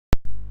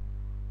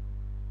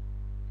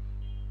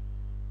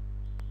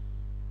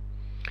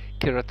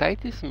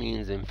Keratitis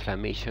means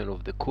inflammation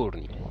of the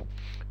cornea.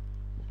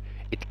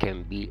 It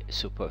can be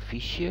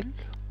superficial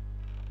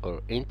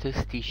or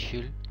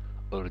interstitial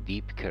or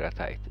deep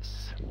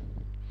keratitis.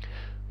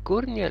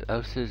 Corneal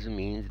ulcers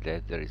means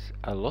that there is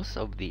a loss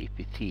of the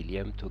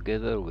epithelium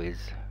together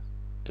with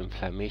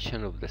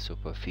inflammation of the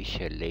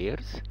superficial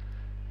layers,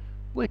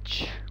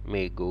 which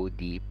may go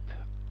deep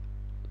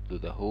to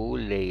the whole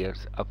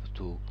layers up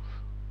to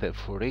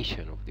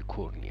perforation of the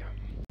cornea.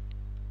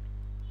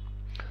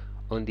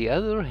 On the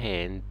other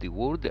hand, the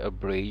word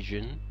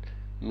abrasion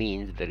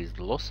means there is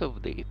loss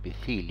of the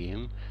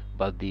epithelium,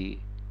 but the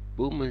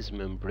Bowman's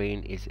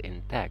membrane is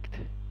intact.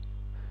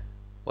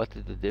 What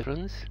is the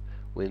difference?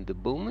 When the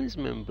Bowman's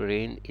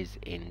membrane is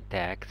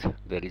intact,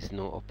 there is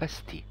no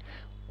opacity.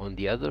 On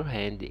the other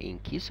hand, in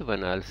case of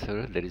an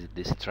ulcer, there is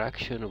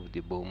destruction of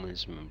the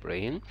Bowman's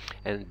membrane,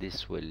 and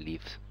this will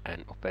leave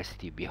an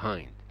opacity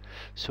behind.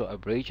 So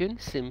abrasion,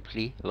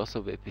 simply loss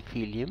of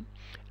epithelium.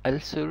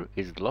 Ulcer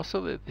is loss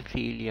of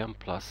epithelium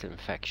plus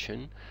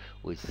infection,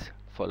 with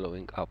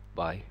following up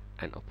by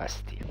an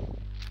opacity.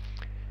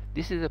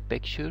 This is a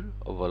picture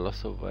of a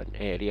loss of an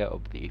area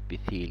of the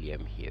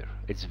epithelium here.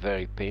 It's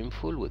very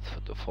painful with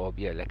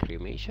photophobia,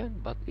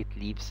 lacrimation, but it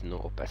leaves no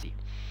opacity.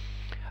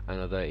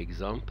 Another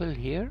example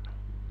here.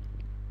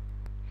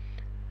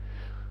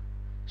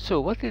 So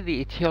what is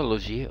the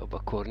etiology of a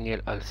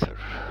corneal ulcer?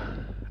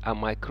 A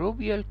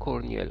microbial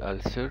corneal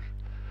ulcer.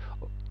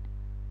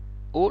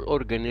 All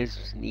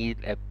organisms need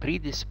a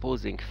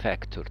predisposing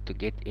factor to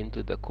get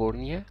into the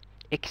cornea,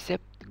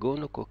 except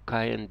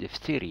gonococci and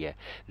diphtheria.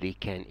 They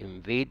can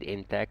invade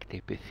intact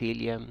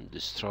epithelium,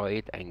 destroy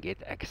it, and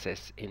get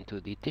access into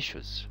the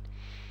tissues.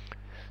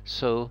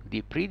 So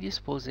the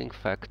predisposing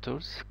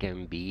factors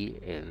can be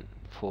in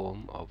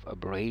form of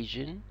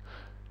abrasion,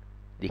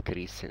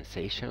 decreased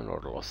sensation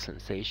or lost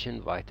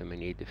sensation,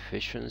 vitamin A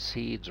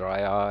deficiency,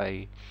 dry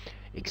eye,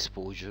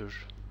 exposure,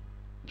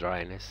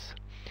 dryness.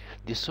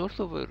 The sort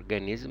of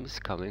organisms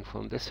coming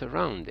from the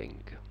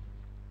surrounding.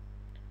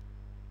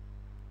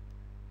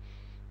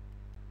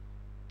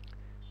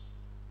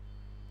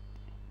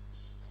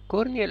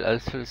 Corneal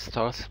ulcer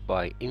starts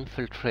by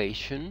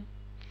infiltration,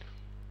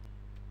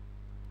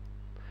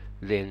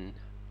 then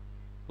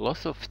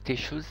loss of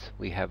tissues.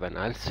 We have an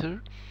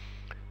ulcer.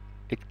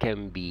 It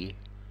can be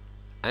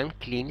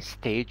unclean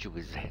stage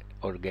with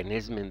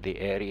organism in the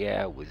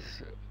area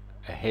with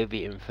a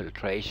heavy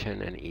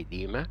infiltration and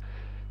edema.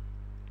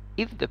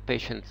 If the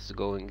patient is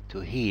going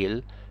to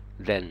heal,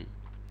 then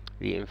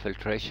the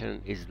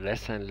infiltration is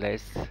less and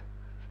less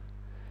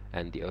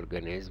and the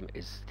organism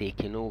is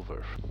taken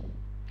over.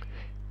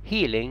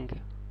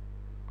 Healing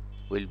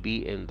will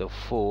be in the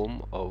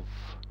form of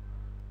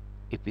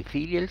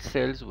epithelial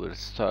cells will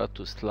start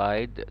to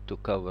slide to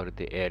cover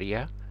the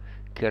area,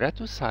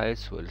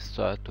 keratocytes will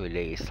start to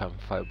lay some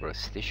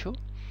fibrous tissue,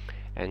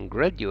 and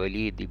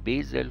gradually the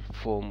basal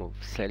form of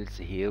cells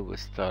here will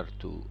start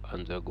to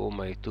undergo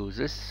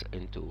mitosis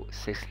into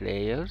 6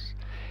 layers,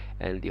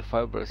 and the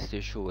fibrous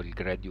tissue will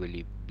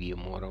gradually be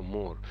more and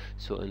more.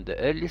 So in the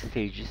early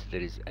stages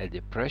there is a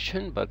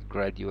depression, but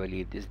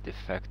gradually this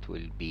defect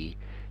will be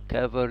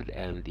covered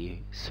and the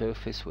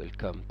surface will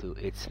come to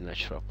its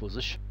natural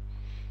position.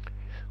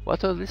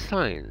 What are the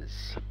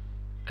signs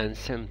and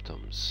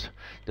symptoms?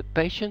 The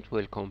patient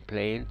will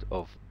complain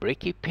of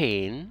breaky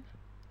pain.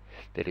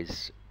 There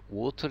is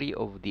watery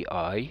of the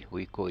eye,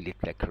 we call it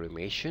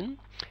lacrimation,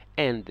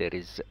 and there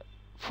is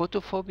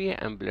photophobia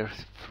and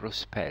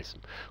blepharospasm.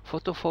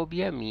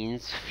 Photophobia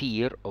means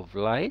fear of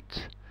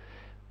light.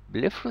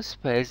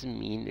 Blepharospasm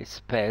means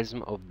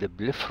spasm of the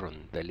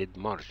blepharon, the lid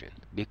margin.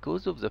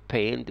 Because of the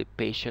pain, the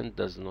patient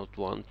does not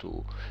want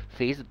to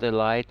face the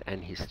light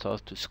and he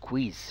starts to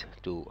squeeze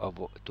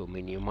to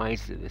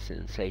minimize the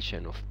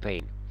sensation of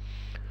pain.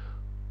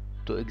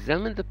 To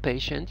examine the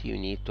patient, you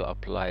need to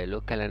apply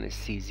local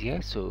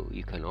anesthesia so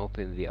you can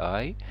open the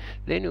eye.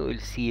 Then you will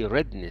see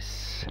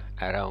redness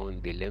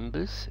around the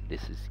limbus.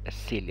 This is a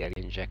ciliary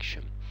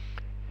injection.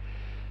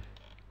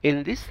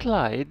 In this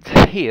slide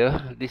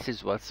here, this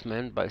is what's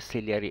meant by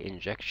ciliary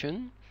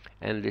injection,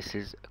 and this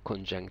is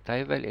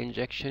conjunctival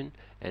injection,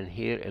 and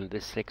here in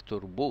this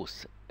sector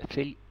both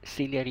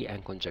ciliary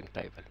and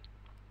conjunctival.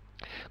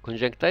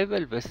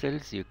 Conjunctival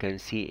vessels, you can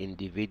see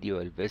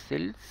individual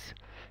vessels,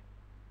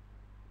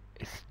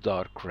 it's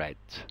dark red.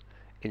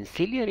 In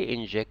ciliary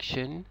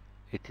injection,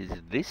 it is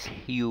this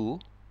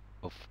hue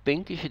of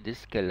pinkish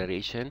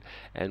discoloration,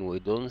 and we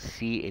don't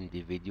see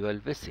individual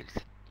vessels.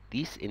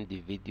 These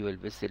individual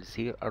vessels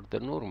here are the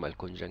normal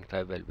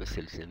conjunctival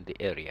vessels in the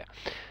area,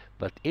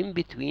 but in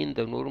between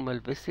the normal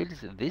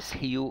vessels, this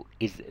hue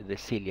is the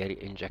ciliary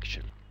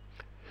injection.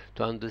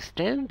 To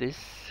understand this,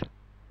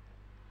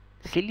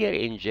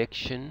 ciliary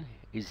injection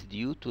is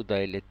due to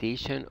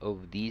dilatation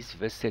of these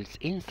vessels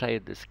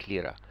inside the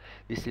sclera.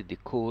 This is the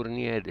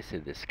cornea, this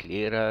is the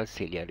sclera,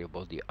 ciliary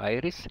body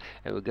iris,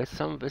 and we got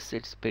some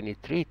vessels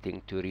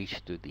penetrating to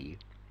reach to the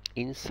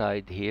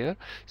inside here.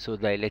 So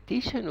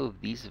dilatation of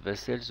these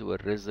vessels will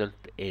result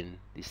in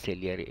the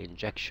ciliary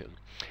injection.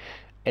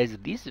 As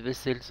these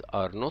vessels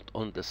are not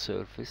on the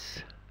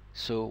surface,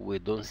 so we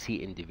don't see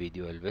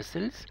individual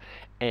vessels,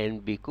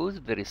 and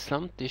because there is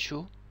some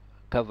tissue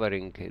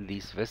covering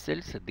these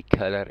vessels, the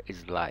color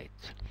is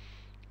light.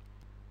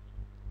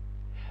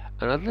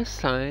 Another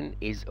sign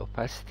is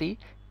opacity.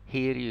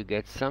 Here you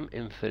get some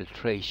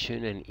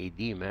infiltration and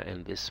edema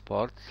in this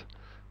part.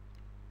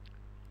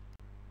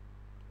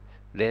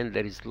 Then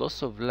there is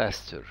loss of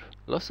luster.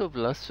 Loss of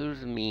luster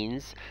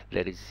means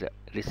this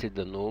is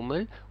the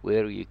normal,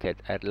 where you get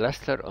a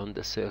luster on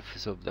the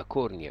surface of the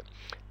cornea.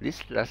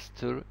 This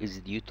luster is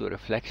due to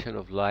reflection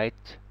of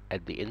light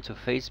at the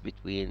interface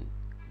between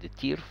the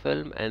tear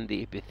film and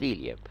the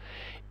epithelium.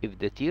 If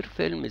the tear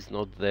film is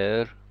not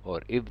there,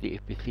 or if the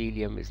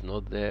epithelium is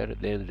not there,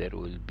 then there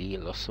will be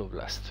loss of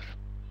luster.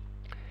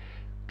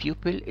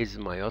 Pupil is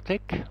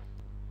myotic.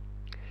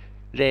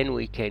 Then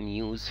we can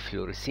use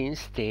fluorescein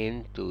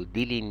stain to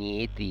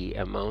delineate the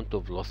amount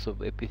of loss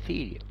of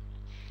epithelium.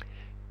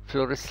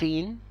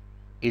 Fluorescein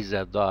is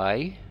a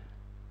dye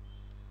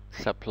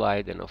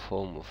supplied in a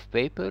form of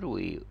paper.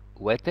 We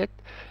wet it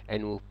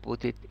and we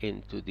put it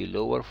into the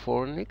lower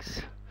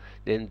fornix.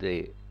 Then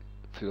the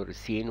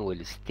fluorescein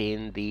will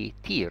stain the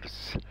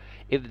tears.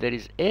 If there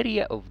is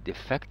area of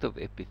defect of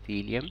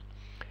epithelium,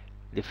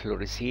 the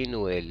fluorescein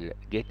will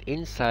get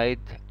inside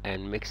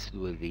and mix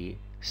with the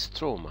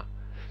stroma.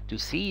 To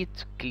see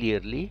it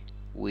clearly,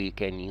 we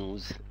can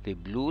use the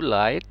blue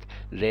light,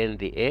 then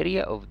the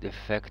area of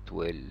defect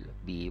will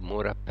be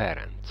more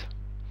apparent.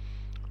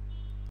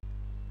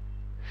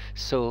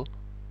 So,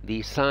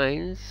 the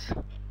signs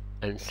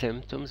and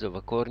symptoms of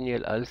a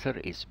corneal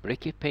ulcer is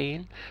bricky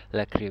pain,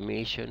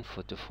 lacrimation,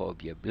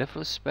 photophobia,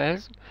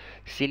 blepharospasm,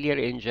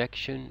 ciliary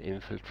injection,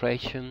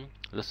 infiltration,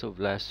 loss of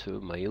luster,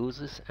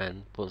 meiosis,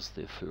 and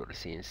positive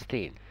fluorescein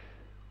stain.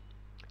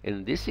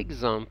 In this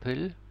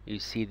example, you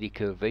see the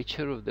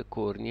curvature of the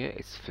cornea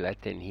is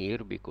flattened here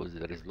because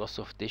there is loss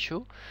of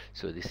tissue.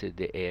 So this is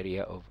the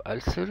area of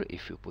ulcer.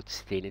 If you put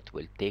stain, it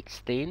will take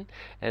stain.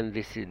 And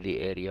this is the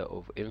area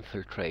of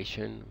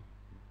infiltration,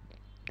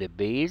 the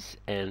base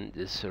and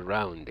the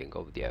surrounding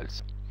of the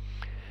ulcer.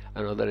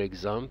 Another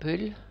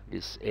example,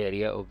 this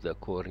area of the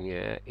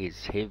cornea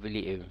is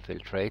heavily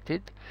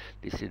infiltrated.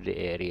 This is the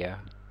area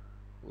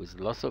with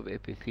loss of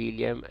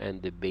epithelium,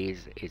 and the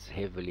base is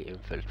heavily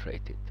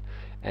infiltrated,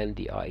 and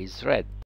the eye is red.